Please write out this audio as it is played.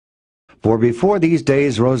For before these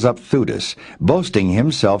days rose up Theudas, boasting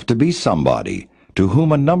himself to be somebody, to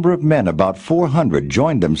whom a number of men, about 400,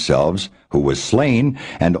 joined themselves, who was slain,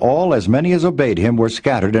 and all as many as obeyed him were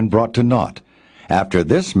scattered and brought to naught. After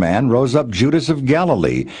this man rose up Judas of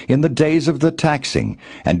Galilee in the days of the taxing,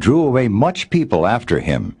 and drew away much people after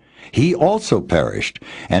him. He also perished,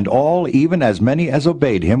 and all, even as many as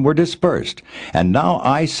obeyed him, were dispersed. And now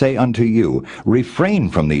I say unto you, refrain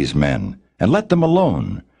from these men, and let them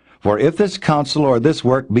alone. For if this counsel or this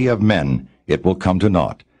work be of men, it will come to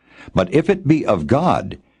naught. But if it be of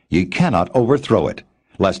God, ye cannot overthrow it,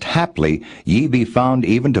 lest haply ye be found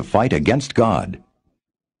even to fight against God.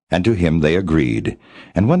 And to him they agreed.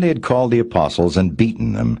 And when they had called the apostles and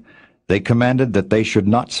beaten them, they commanded that they should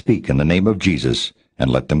not speak in the name of Jesus,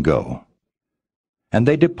 and let them go. And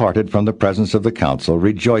they departed from the presence of the council,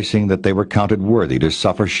 rejoicing that they were counted worthy to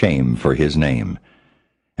suffer shame for his name.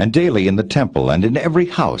 And daily in the temple and in every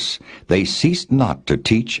house they ceased not to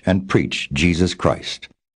teach and preach Jesus Christ.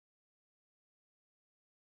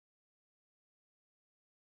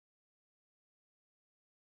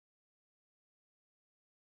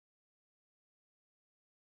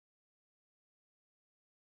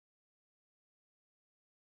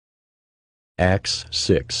 Acts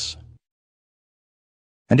 6.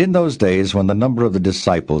 And in those days, when the number of the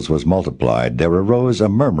disciples was multiplied, there arose a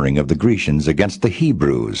murmuring of the Grecians against the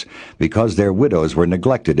Hebrews, because their widows were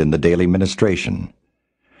neglected in the daily ministration.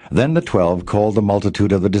 Then the 12 called the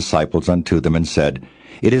multitude of the disciples unto them, and said,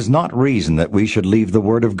 It is not reason that we should leave the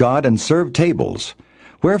word of God and serve tables.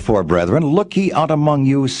 Wherefore, brethren, look ye out among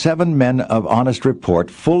you 7 men of honest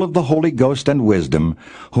report, full of the Holy Ghost and wisdom,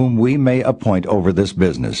 whom we may appoint over this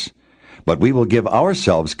business. But we will give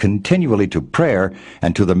ourselves continually to prayer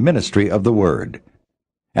and to the ministry of the word.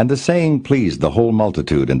 And the saying pleased the whole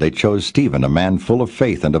multitude, and they chose Stephen, a man full of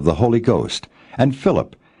faith and of the Holy Ghost, and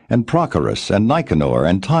Philip, and Prochorus, and Nicanor,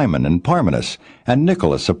 and Timon, and Parmenas, and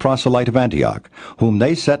Nicholas, a proselyte of Antioch, whom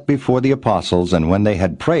they set before the apostles, and when they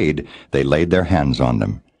had prayed, they laid their hands on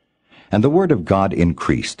them. And the word of God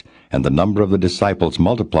increased, and the number of the disciples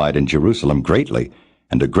multiplied in Jerusalem greatly,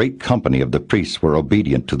 and a great company of the priests were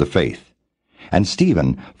obedient to the faith. And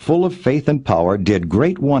Stephen, full of faith and power, did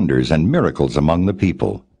great wonders and miracles among the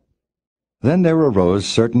people. Then there arose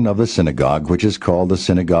certain of the synagogue, which is called the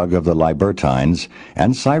synagogue of the Libertines,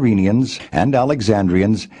 and Cyrenians, and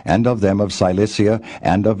Alexandrians, and of them of Cilicia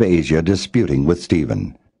and of Asia, disputing with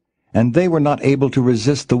Stephen. And they were not able to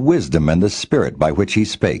resist the wisdom and the spirit by which he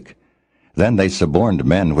spake. Then they suborned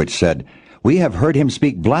men which said, We have heard him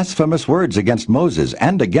speak blasphemous words against Moses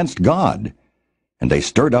and against God. And they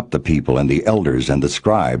stirred up the people and the elders and the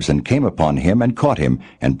scribes, and came upon him, and caught him,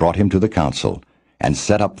 and brought him to the council, and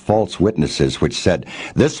set up false witnesses, which said,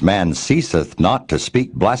 This man ceaseth not to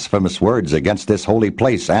speak blasphemous words against this holy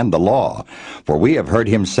place and the law. For we have heard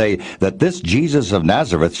him say that this Jesus of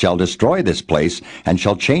Nazareth shall destroy this place, and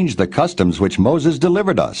shall change the customs which Moses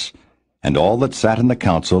delivered us. And all that sat in the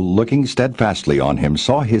council, looking steadfastly on him,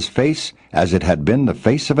 saw his face as it had been the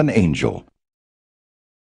face of an angel.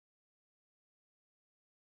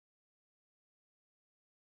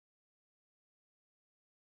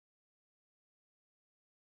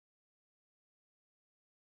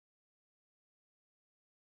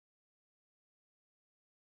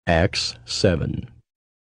 Acts 7.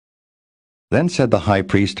 Then said the high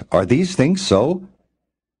priest, Are these things so?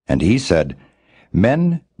 And he said,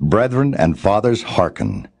 Men, brethren, and fathers,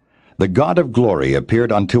 hearken. The God of glory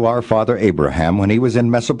appeared unto our father Abraham when he was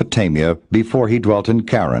in Mesopotamia, before he dwelt in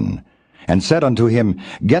Charan, and said unto him,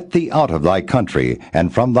 Get thee out of thy country,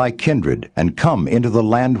 and from thy kindred, and come into the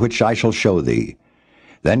land which I shall show thee.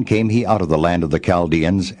 Then came he out of the land of the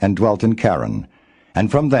Chaldeans, and dwelt in Charan. And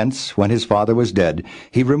from thence, when his father was dead,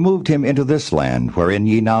 he removed him into this land, wherein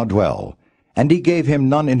ye now dwell. And he gave him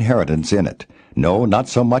none inheritance in it, no, not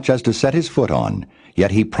so much as to set his foot on.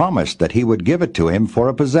 Yet he promised that he would give it to him for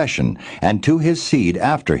a possession, and to his seed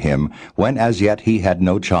after him, when as yet he had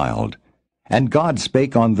no child. And God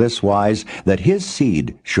spake on this wise, that his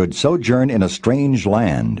seed should sojourn in a strange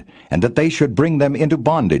land, and that they should bring them into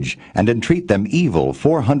bondage, and entreat them evil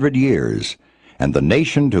 400 years. And the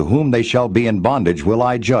nation to whom they shall be in bondage will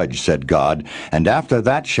I judge, said God, and after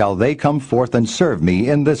that shall they come forth and serve me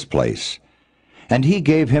in this place. And he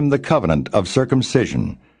gave him the covenant of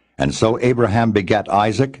circumcision. And so Abraham begat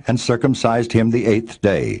Isaac, and circumcised him the 8th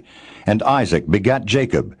day. And Isaac begat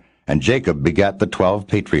Jacob, and Jacob begat the 12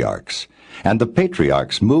 patriarchs. And the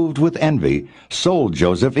patriarchs, moved with envy, sold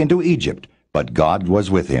Joseph into Egypt, but God was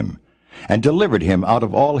with him, and delivered him out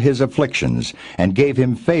of all his afflictions, and gave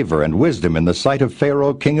him favor and wisdom in the sight of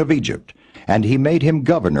Pharaoh king of Egypt. And he made him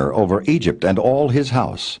governor over Egypt and all his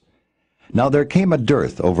house. Now there came a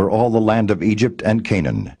dearth over all the land of Egypt and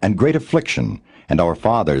Canaan, and great affliction, and our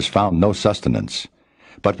fathers found no sustenance.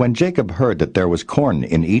 But when Jacob heard that there was corn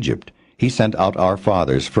in Egypt, he sent out our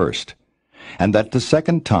fathers first. And that the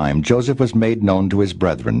second time Joseph was made known to his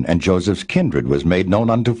brethren, and Joseph's kindred was made known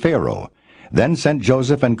unto Pharaoh. Then sent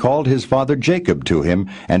Joseph and called his father Jacob to him,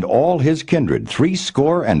 and all his kindred,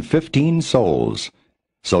 75 souls.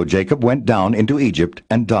 So Jacob went down into Egypt,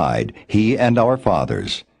 and died, he and our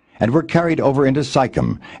fathers, and were carried over into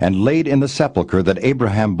Sychem, and laid in the sepulchre that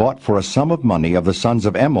Abraham bought for a sum of money of the sons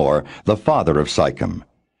of Emor, the father of Sychem.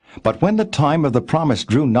 But when the time of the promise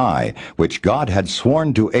drew nigh, which God had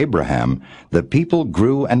sworn to Abraham, the people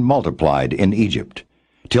grew and multiplied in Egypt,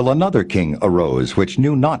 till another king arose, which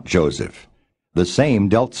knew not Joseph. The same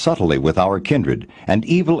dealt subtly with our kindred, and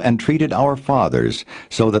evil entreated our fathers,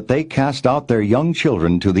 so that they cast out their young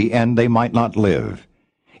children to the end they might not live.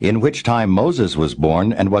 In which time Moses was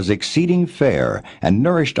born, and was exceeding fair, and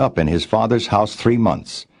nourished up in his father's house 3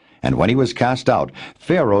 months. And when he was cast out,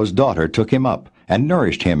 Pharaoh's daughter took him up, and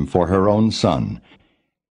nourished him for her own son.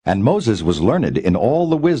 And Moses was learned in all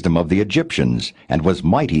the wisdom of the Egyptians, and was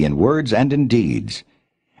mighty in words and in deeds.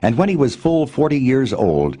 And when he was full 40 years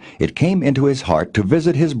old, it came into his heart to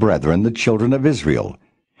visit his brethren the children of Israel.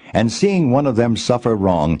 And seeing one of them suffer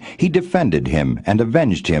wrong, he defended him, and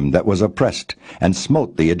avenged him that was oppressed, and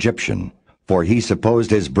smote the Egyptian. For he supposed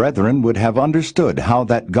his brethren would have understood how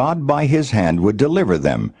that God by his hand would deliver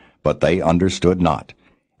them, but they understood not.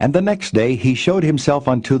 And the next day he showed himself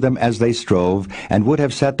unto them as they strove, and would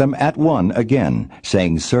have set them at one again,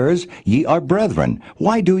 saying, Sirs, ye are brethren,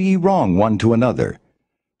 why do ye wrong one to another?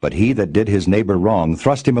 But he that did his neighbor wrong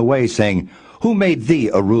thrust him away, saying, Who made thee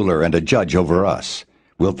a ruler and a judge over us?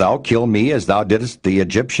 Wilt thou kill me as thou didst the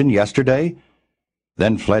Egyptian yesterday?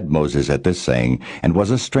 Then fled Moses at this saying, and was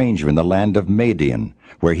a stranger in the land of Madian,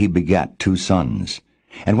 where he begat 2 sons.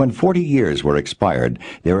 And when 40 years were expired,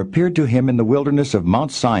 there appeared to him in the wilderness of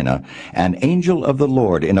Mount Sinai an angel of the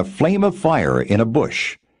Lord in a flame of fire in a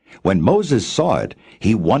bush. When Moses saw it,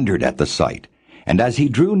 he wondered at the sight. And as he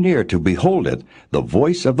drew near to behold it, the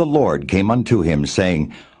voice of the Lord came unto him,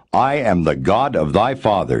 saying, I am the God of thy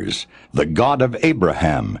fathers, the God of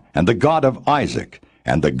Abraham, and the God of Isaac,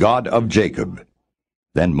 and the God of Jacob.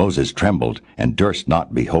 Then Moses trembled, and durst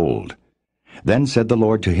not behold. Then said the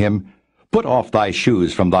Lord to him, Put off thy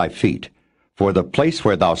shoes from thy feet, for the place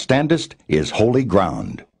where thou standest is holy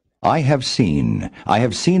ground. I have seen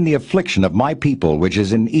the affliction of my people which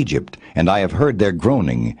is in Egypt, and I have heard their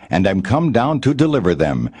groaning, and am come down to deliver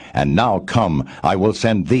them. And now come, I will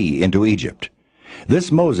send thee into Egypt.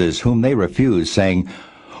 This Moses whom they refuse, saying,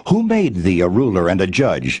 Who made thee a ruler and a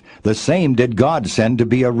judge? The same did God send to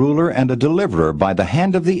be a ruler and a deliverer by the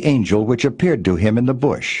hand of the angel which appeared to him in the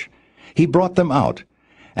bush. He brought them out.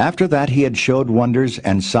 After that he had showed wonders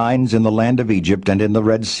and signs in the land of Egypt and in the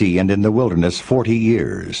Red Sea and in the wilderness 40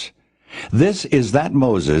 years. This is that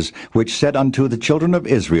Moses which said unto the children of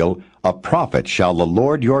Israel, A prophet shall the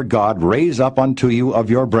Lord your God raise up unto you of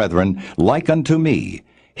your brethren, like unto me.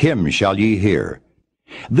 Him shall ye hear.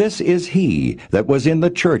 This is he that was in the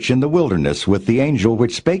church in the wilderness with the angel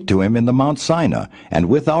which spake to him in the Mount Sinai, and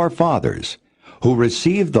with our fathers, who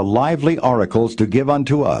received the lively oracles to give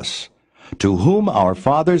unto us, to whom our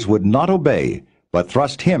fathers would not obey, but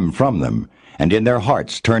thrust him from them, and in their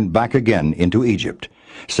hearts turned back again into Egypt,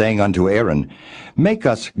 saying unto Aaron, Make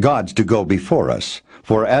us gods to go before us.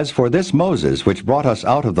 For as for this Moses, which brought us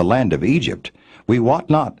out of the land of Egypt, we wot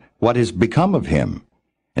not what is become of him.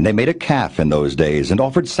 And they made a calf in those days, and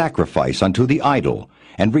offered sacrifice unto the idol,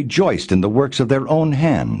 and rejoiced in the works of their own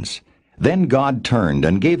hands. Then God turned,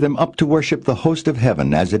 and gave them up to worship the host of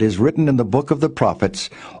heaven, as it is written in the book of the prophets,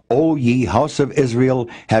 O ye house of Israel,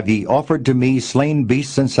 have ye offered to me slain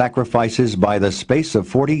beasts and sacrifices by the space of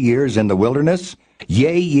 40 years in the wilderness?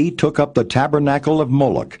 Yea, ye took up the tabernacle of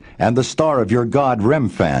Moloch, and the star of your god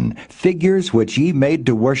Remphan, figures which ye made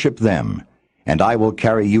to worship them. And I will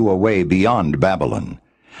carry you away beyond Babylon.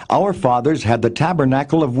 Our fathers had the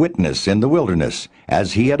tabernacle of witness in the wilderness,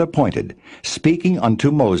 as he had appointed, speaking unto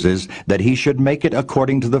Moses that he should make it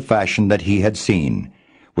according to the fashion that he had seen,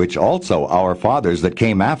 which also our fathers that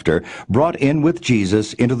came after brought in with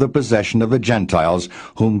Jesus into the possession of the Gentiles,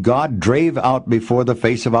 whom God drave out before the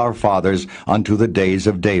face of our fathers unto the days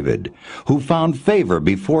of David, who found favor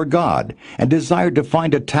before God, and desired to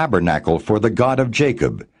find a tabernacle for the God of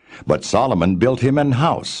Jacob. But Solomon built him an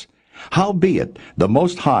house. Howbeit, the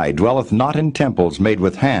Most High dwelleth not in temples made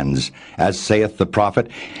with hands, as saith the prophet,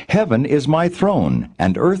 Heaven is my throne,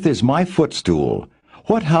 and earth is my footstool.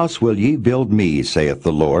 What house will ye build me, saith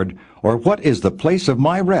the Lord, or what is the place of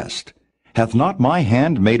my rest? Hath not my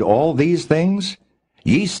hand made all these things?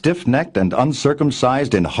 Ye stiff-necked and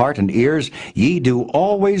uncircumcised in heart and ears, ye do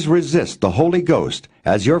always resist the Holy Ghost,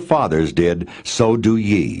 as your fathers did, so do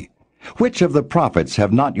ye. Which of the prophets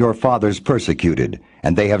have not your fathers persecuted?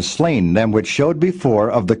 And they have slain them which showed before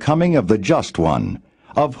of the coming of the Just One,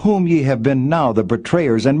 of whom ye have been now the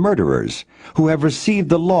betrayers and murderers, who have received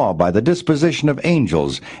the law by the disposition of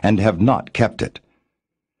angels, and have not kept it.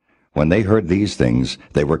 When they heard these things,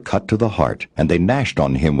 they were cut to the heart, and they gnashed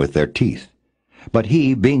on him with their teeth. But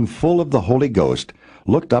he, being full of the Holy Ghost,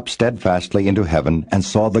 looked up steadfastly into heaven, and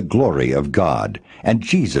saw the glory of God, and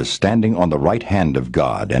Jesus standing on the right hand of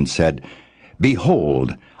God, and said,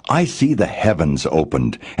 Behold, I see the heavens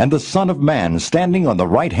opened, and the Son of Man standing on the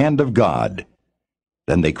right hand of God.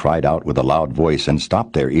 Then they cried out with a loud voice, and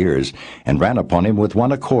stopped their ears, and ran upon him with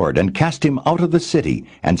one accord, and cast him out of the city,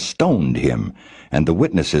 and stoned him. And the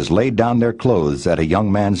witnesses laid down their clothes at a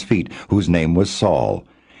young man's feet, whose name was Saul.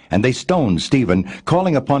 And they stoned Stephen,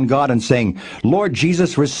 calling upon God, and saying, Lord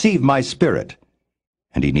Jesus, receive my spirit.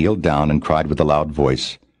 And he kneeled down, and cried with a loud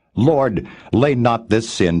voice, Lord, lay not this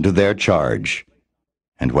sin to their charge.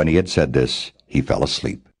 And when he had said this, he fell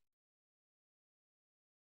asleep.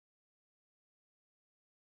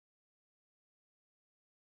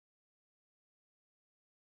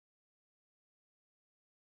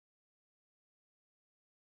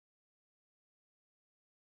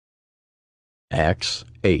 Acts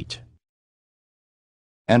 8.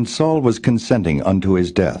 And Saul was consenting unto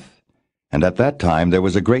his death. And at that time there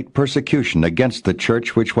was a great persecution against the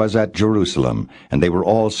church which was at Jerusalem, and they were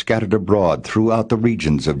all scattered abroad throughout the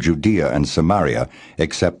regions of Judea and Samaria,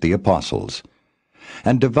 except the apostles.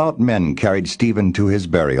 And devout men carried Stephen to his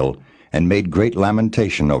burial, and made great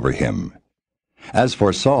lamentation over him. As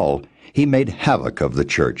for Saul, he made havoc of the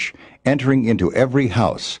church, entering into every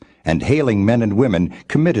house, and hailing men and women,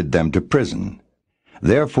 committed them to prison.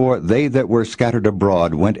 Therefore they that were scattered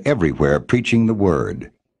abroad went everywhere preaching the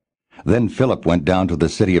word. Then Philip went down to the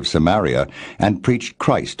city of Samaria, and preached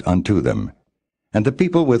Christ unto them. And the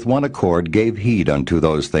people with one accord gave heed unto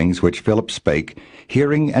those things which Philip spake,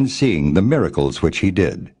 hearing and seeing the miracles which he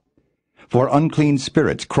did. For unclean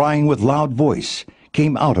spirits, crying with loud voice,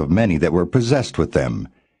 came out of many that were possessed with them,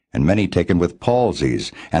 and many taken with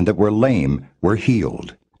palsies, and that were lame, were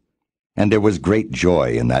healed. And there was great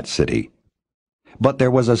joy in that city. But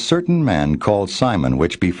there was a certain man called Simon,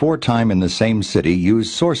 which before time in the same city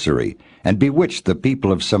used sorcery, and bewitched the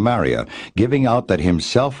people of Samaria, giving out that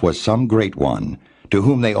himself was some great one, to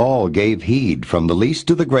whom they all gave heed, from the least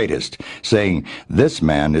to the greatest, saying, This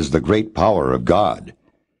man is the great power of God.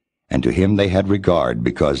 And to him they had regard,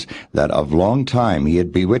 because that of long time he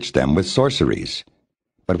had bewitched them with sorceries.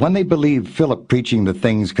 But when they believed Philip preaching the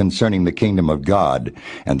things concerning the kingdom of God,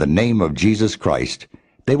 and the name of Jesus Christ,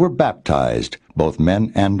 they were baptized, both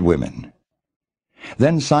men and women.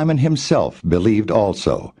 Then Simon himself believed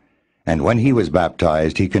also, and when he was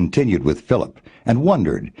baptized he continued with Philip, and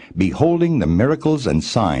wondered, beholding the miracles and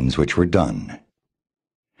signs which were done.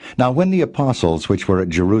 Now when the apostles which were at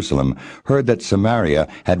Jerusalem heard that Samaria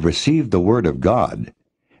had received the word of God,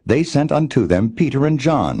 they sent unto them Peter and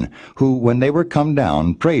John, who, when they were come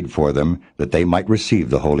down, prayed for them, that they might receive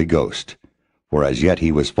the Holy Ghost. For as yet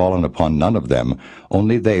he was fallen upon none of them,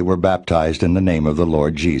 only they were baptized in the name of the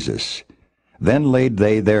Lord Jesus. Then laid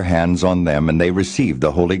they their hands on them, and they received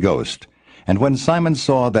the Holy Ghost. And when Simon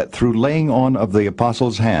saw that through laying on of the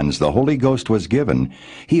apostles' hands the Holy Ghost was given,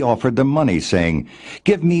 he offered them money, saying,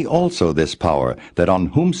 Give me also this power, that on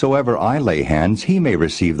whomsoever I lay hands he may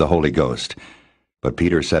receive the Holy Ghost. But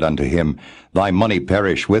Peter said unto him, Thy money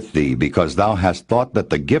perish with thee, because thou hast thought that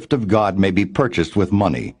the gift of God may be purchased with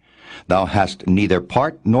money. Thou hast neither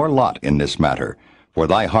part nor lot in this matter, for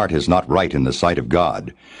thy heart is not right in the sight of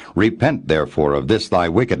God. Repent therefore of this thy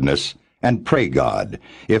wickedness, and pray God,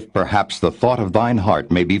 if perhaps the thought of thine heart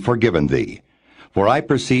may be forgiven thee. For I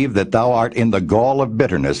perceive that thou art in the gall of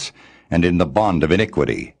bitterness, and in the bond of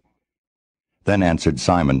iniquity. Then answered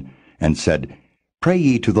Simon, and said, Pray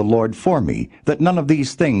ye to the Lord for me, that none of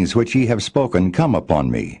these things which ye have spoken come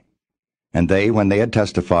upon me. And they, when they had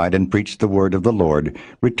testified and preached the word of the Lord,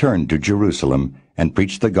 returned to Jerusalem, and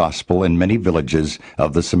preached the gospel in many villages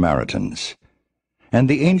of the Samaritans. And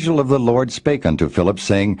the angel of the Lord spake unto Philip,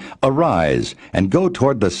 saying, Arise, and go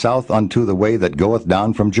toward the south unto the way that goeth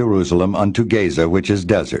down from Jerusalem unto Gaza, which is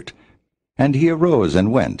desert. And he arose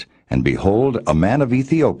and went, and behold, a man of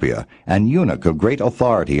Ethiopia, an eunuch of great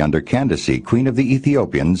authority under Candace, queen of the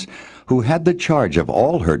Ethiopians, who had the charge of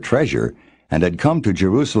all her treasure, and had come to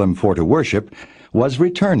Jerusalem for to worship, was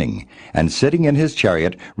returning, and sitting in his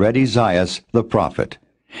chariot read Esaias the prophet.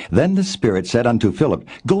 Then the Spirit said unto Philip,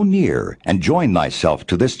 Go near, and join thyself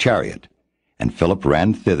to this chariot. And Philip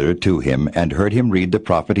ran thither to him, and heard him read the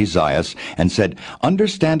prophet Esaias, and said,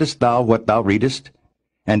 Understandest thou what thou readest?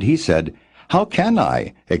 And he said, How can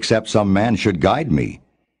I, except some man should guide me?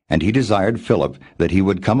 And he desired Philip that he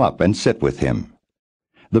would come up and sit with him.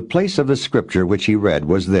 The place of the scripture which he read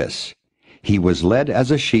was this: He was led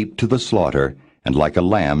as a sheep to the slaughter, and like a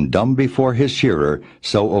lamb dumb before his shearer,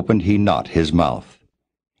 so opened he not his mouth.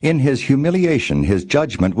 In his humiliation his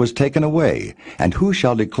judgment was taken away, and who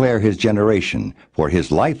shall declare his generation? For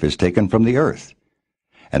his life is taken from the earth.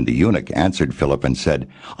 And the eunuch answered Philip and said,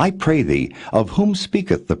 I pray thee, of whom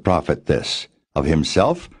speaketh the prophet this? Of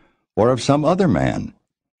himself, or of some other man?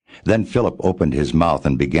 Then Philip opened his mouth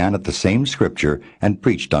and began at the same scripture, and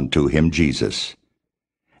preached unto him Jesus.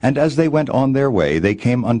 And as they went on their way, they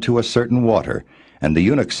came unto a certain water. And the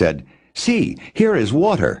eunuch said, See, here is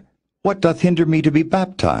water. What doth hinder me to be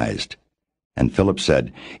baptized? And Philip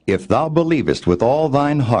said, If thou believest with all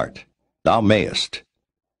thine heart, thou mayest.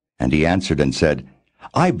 And he answered and said,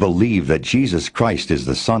 I believe that Jesus Christ is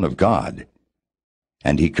the Son of God.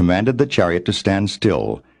 And he commanded the chariot to stand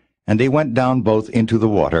still. And they went down both into the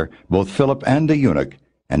water, both Philip and the eunuch,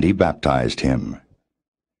 and he baptized him.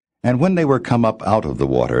 And when they were come up out of the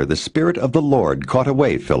water, the Spirit of the Lord caught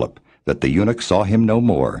away Philip, that the eunuch saw him no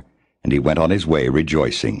more, and he went on his way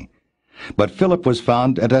rejoicing. But Philip was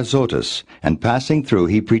found at Azotus, and passing through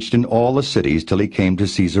he preached in all the cities till he came to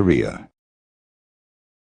Caesarea.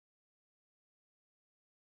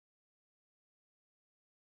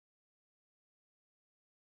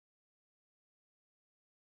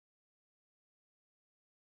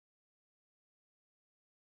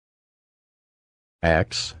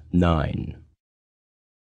 Acts 9.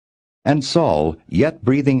 And Saul, yet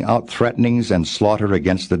breathing out threatenings and slaughter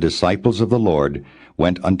against the disciples of the Lord,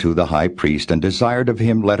 went unto the high priest, and desired of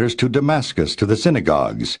him letters to Damascus to the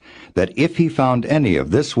synagogues, that if he found any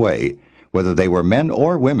of this way, whether they were men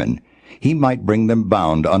or women, he might bring them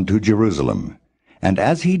bound unto Jerusalem. And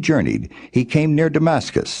as he journeyed, he came near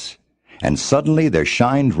Damascus. And suddenly there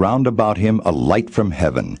shined round about him a light from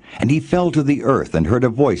heaven, and he fell to the earth, and heard a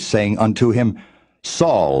voice saying unto him,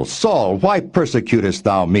 Saul, Saul, why persecutest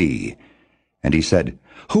thou me? And he said,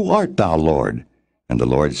 Who art thou, Lord? And the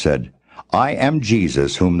Lord said, I am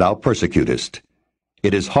Jesus whom thou persecutest.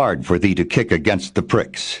 It is hard for thee to kick against the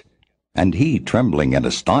pricks. And he, trembling and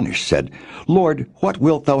astonished, said, Lord, what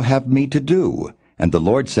wilt thou have me to do? And the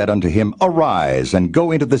Lord said unto him, Arise, and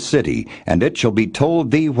go into the city, and it shall be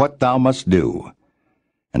told thee what thou must do.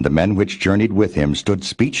 And the men which journeyed with him stood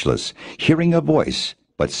speechless, hearing a voice,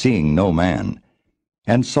 but seeing no man.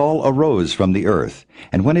 And Saul arose from the earth,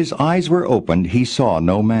 and when his eyes were opened, he saw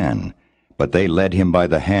no man. But they led him by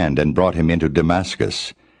the hand, and brought him into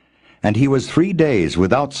Damascus. And he was 3 days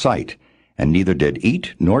without sight, and neither did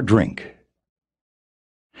eat nor drink.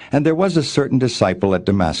 And there was a certain disciple at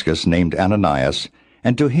Damascus named Ananias,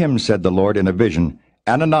 and to him said the Lord in a vision,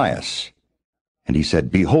 Ananias. And he said,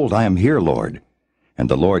 Behold, I am here, Lord. And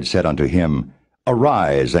the Lord said unto him,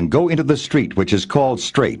 Arise, and go into the street which is called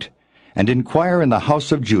Straight, and inquire in the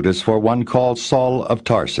house of Judas for one called Saul of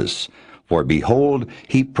Tarsus. For behold,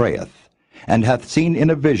 he prayeth, and hath seen in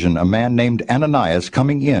a vision a man named Ananias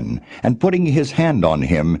coming in, and putting his hand on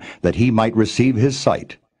him, that he might receive his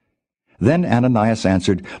sight. Then Ananias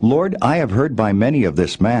answered, Lord, I have heard by many of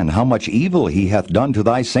this man how much evil he hath done to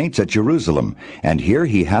thy saints at Jerusalem, and here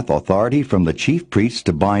he hath authority from the chief priests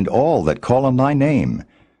to bind all that call on thy name.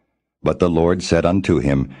 But the Lord said unto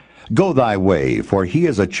him, Go thy way, for he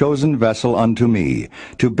is a chosen vessel unto me,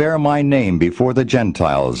 to bear my name before the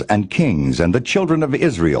Gentiles, and kings, and the children of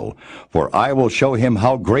Israel. For I will show him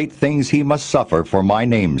how great things he must suffer for my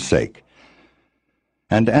name's sake.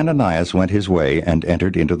 And Ananias went his way, and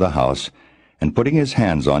entered into the house, and putting his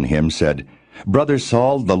hands on him, said, Brother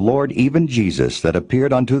Saul, the Lord, even Jesus, that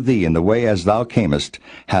appeared unto thee in the way as thou camest,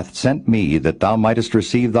 hath sent me, that thou mightest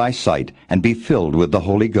receive thy sight, and be filled with the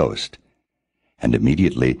Holy Ghost. And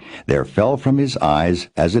immediately there fell from his eyes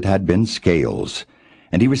as it had been scales,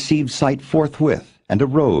 and he received sight forthwith, and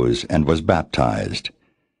arose, and was baptized.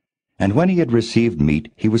 And when he had received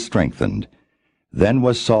meat, he was strengthened. Then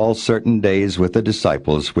was Saul certain days with the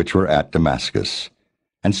disciples which were at Damascus.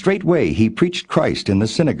 And straightway he preached Christ in the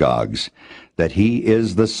synagogues, that he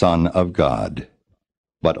is the Son of God.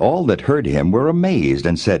 But all that heard him were amazed,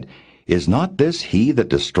 and said, Is not this he that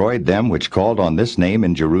destroyed them which called on this name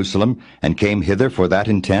in Jerusalem, and came hither for that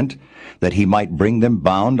intent, that he might bring them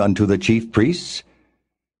bound unto the chief priests?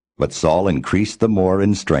 But Saul increased the more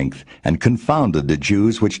in strength, and confounded the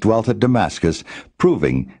Jews which dwelt at Damascus,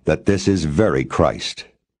 proving that this is very Christ.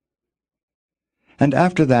 And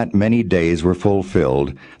after that many days were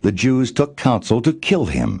fulfilled, the Jews took counsel to kill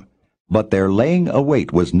him. But their laying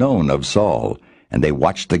await was known of Saul, and they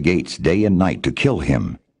watched the gates day and night to kill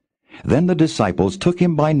him. Then the disciples took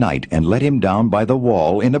him by night and let him down by the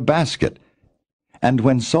wall in a basket. And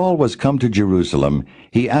when Saul was come to Jerusalem,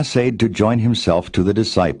 he essayed to join himself to the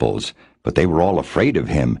disciples, but they were all afraid of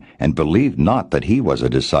him, and believed not that he was a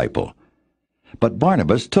disciple. But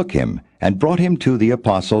Barnabas took him, and brought him to the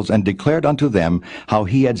apostles, and declared unto them how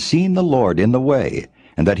he had seen the Lord in the way,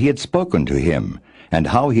 and that he had spoken to him, and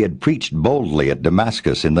how he had preached boldly at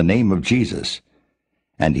Damascus in the name of Jesus.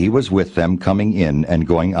 And he was with them coming in and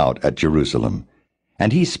going out at Jerusalem.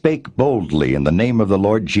 And he spake boldly in the name of the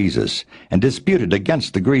Lord Jesus, and disputed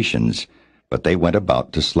against the Grecians, but they went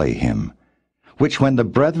about to slay him. Which when the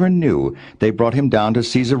brethren knew, they brought him down to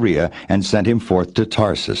Caesarea, and sent him forth to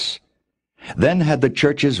Tarsus. Then had the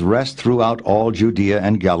churches rest throughout all Judea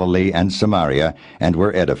and Galilee and Samaria, and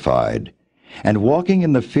were edified. And walking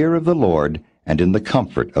in the fear of the Lord, and in the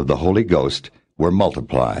comfort of the Holy Ghost, were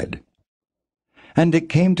multiplied. And it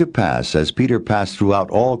came to pass, as Peter passed throughout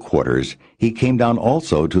all quarters, he came down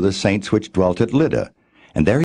also to the saints which dwelt at Lydda, and there